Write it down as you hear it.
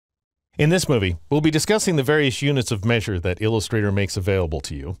In this movie, we'll be discussing the various units of measure that Illustrator makes available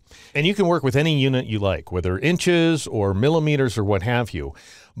to you. And you can work with any unit you like, whether inches or millimeters or what have you.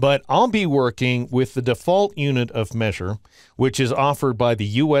 But I'll be working with the default unit of measure, which is offered by the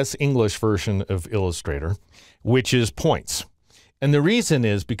US English version of Illustrator, which is points. And the reason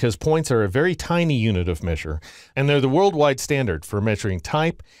is because points are a very tiny unit of measure, and they're the worldwide standard for measuring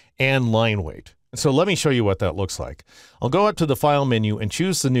type and line weight. So let me show you what that looks like. I'll go up to the File menu and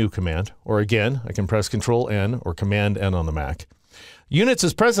choose the New command, or again, I can press Control-N or Command-N on the Mac. Units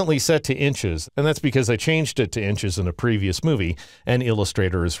is presently set to inches, and that's because I changed it to inches in a previous movie, and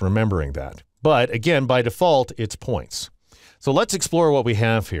Illustrator is remembering that. But again, by default, it's points. So let's explore what we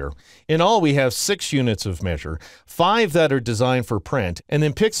have here. In all, we have 6 units of measure, 5 that are designed for print, and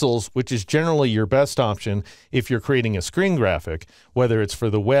then pixels, which is generally your best option if you're creating a screen graphic, whether it's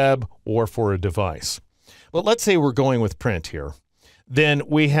for the web or for a device. But let's say we're going with print here. Then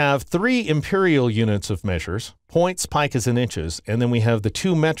we have 3 imperial units of measures, points, picas, and inches, and then we have the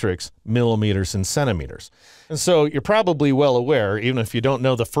 2 metrics, millimeters and centimeters. And so you're probably well aware, even if you don't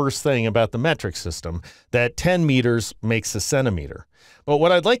know the first thing about the metric system, that 10 meters makes a centimeter. But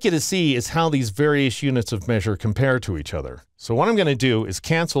what I'd like you to see is how these various units of measure compare to each other. So what I'm going to do is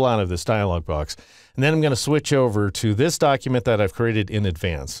cancel out of this dialog box, and then I'm going to switch over to this document that I've created in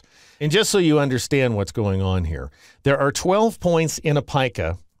advance. And just so you understand what's going on here, there are 12 points in a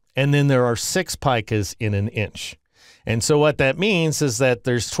pica, and then there are 6 picas in an inch. And so what that means is that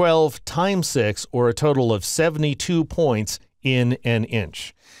there's 12 times 6, or a total of 72 points in an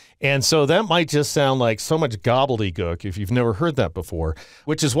inch. And so that might just sound like so much gobbledygook if you've never heard that before,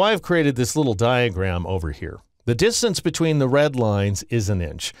 which is why I've created this little diagram over here. The distance between the red lines is an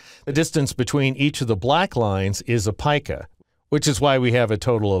inch. The distance between each of the black lines is a pica, which is why we have a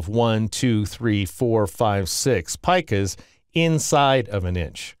total of 1, 2, 3, 4, 5, 6 picas inside of an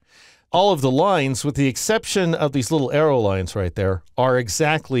inch. All of the lines, with the exception of these little arrow lines right there, are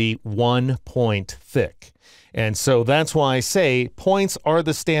exactly 1 point thick. And so that's why I say points are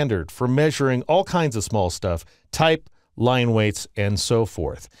the standard for measuring all kinds of small stuff, type, line weights, and so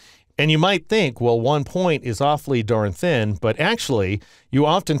forth. And you might think, well, 1 point is awfully darn thin, but actually, you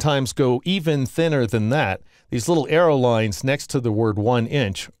oftentimes go even thinner than that. These little arrow lines next to the word 1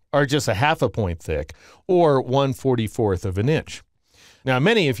 inch are just a half a point thick, or 1/44 of an inch. Now,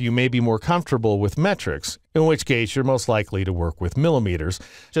 many of you may be more comfortable with metrics, in which case you're most likely to work with millimeters,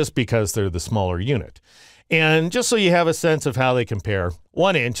 just because they're the smaller unit. And just so you have a sense of how they compare,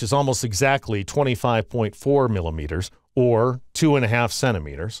 1 inch is almost exactly 25.4 millimeters, or 2.5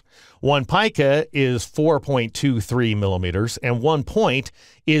 centimeters. 1 pica is 4.23 millimeters, and 1 point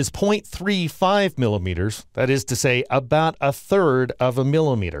is 0.35 millimeters. That is to say, about 1/3 of a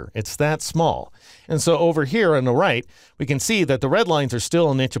millimeter. It's that small. And so over here on the right, we can see that the red lines are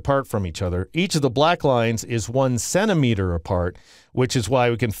still an inch apart from each other. Each of the black lines is 1 centimeter apart, which is why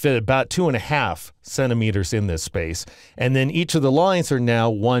we can fit about 2.5 centimeters in this space. And then each of the lines are now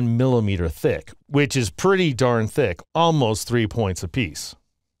 1 millimeter thick, which is pretty darn thick, almost 3 points apiece.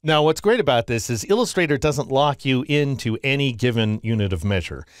 Now, what's great about this is Illustrator doesn't lock you into any given unit of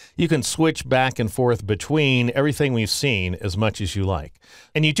measure. You can switch back and forth between everything we've seen as much as you like.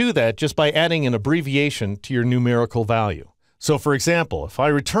 And you do that just by adding an abbreviation to your numerical value. So for example, if I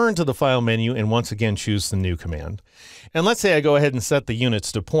return to the File menu and once again choose the New command, and let's say I go ahead and set the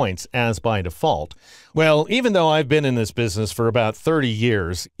units to points as by default, well, even though I've been in this business for about 30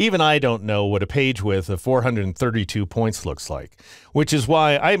 years, even I don't know what a page width of 432 points looks like, which is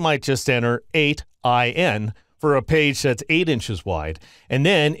why I might just enter 8IN for a page that's 8 inches wide. And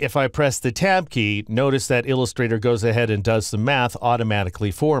then if I press the Tab key, notice that Illustrator goes ahead and does the math automatically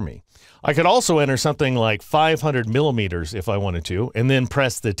for me. I could also enter something like 500 millimeters if I wanted to, and then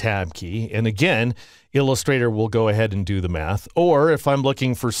press the Tab key. And again, Illustrator will go ahead and do the math. Or if I'm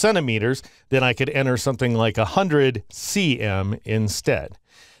looking for centimeters, then I could enter something like 100 cm instead.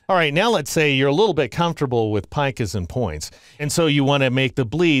 All right, now let's say you're a little bit comfortable with picas and points, and so you want to make the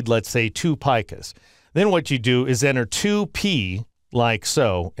bleed, let's say 2 picas. Then what you do is enter 2p, like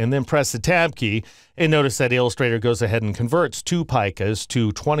so, and then press the Tab key, and notice that Illustrator goes ahead and converts 2 picas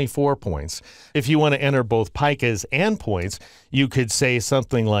to 24 points. If you want to enter both picas and points, you could say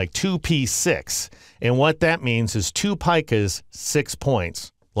something like 2p6, and what that means is 2 picas, 6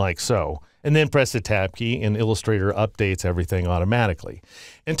 points, like so. And then press the Tab key, and Illustrator updates everything automatically.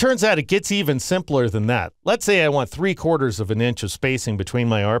 And turns out it gets even simpler than that. Let's say I want 3/4 of an inch of spacing between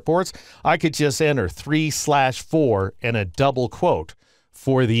my artboards. I could just enter 3/4 and a double quote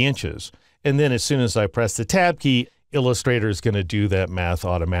for the inches. And then as soon as I press the Tab key, Illustrator is going to do that math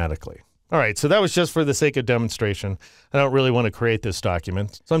automatically. All right, so that was just for the sake of demonstration. I don't really want to create this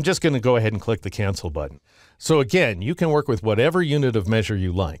document, so I'm just going to go ahead and click the cancel button. So again, you can work with whatever unit of measure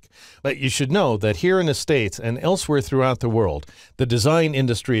you like, but you should know that here in the States and elsewhere throughout the world, the design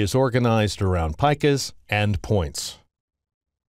industry is organized around picas and points.